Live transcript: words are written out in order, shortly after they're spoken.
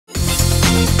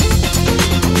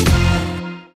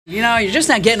You're just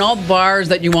not getting all the bars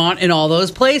that you want in all those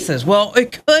places. Well,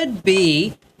 it could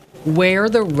be where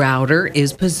the router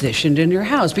is positioned in your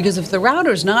house. Because if the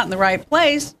router's not in the right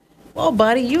place, well,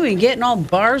 buddy, you ain't getting all the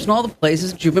bars and all the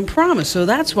places that you've been promised. So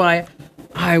that's why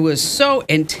I was so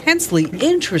intensely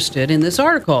interested in this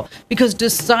article, because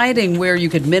deciding where you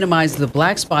could minimize the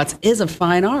black spots is a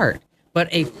fine art. But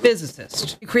a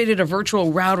physicist created a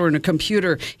virtual router in a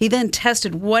computer. He then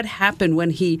tested what happened when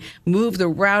he moved the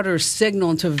router's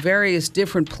signal into various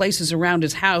different places around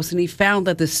his house, and he found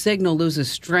that the signal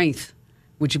loses strength,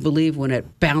 would you believe, when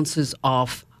it bounces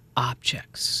off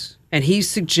objects. And he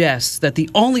suggests that the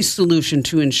only solution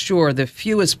to ensure the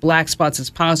fewest black spots as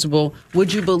possible,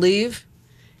 would you believe,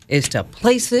 is to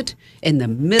place it in the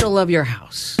middle of your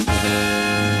house.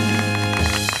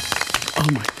 Oh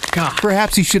my God.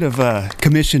 Perhaps he should have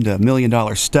commissioned $1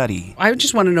 million study. I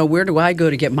just want to know, where do I go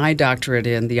to get my doctorate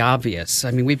in the obvious?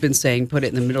 I mean, we've been saying put it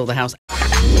in the middle of the house.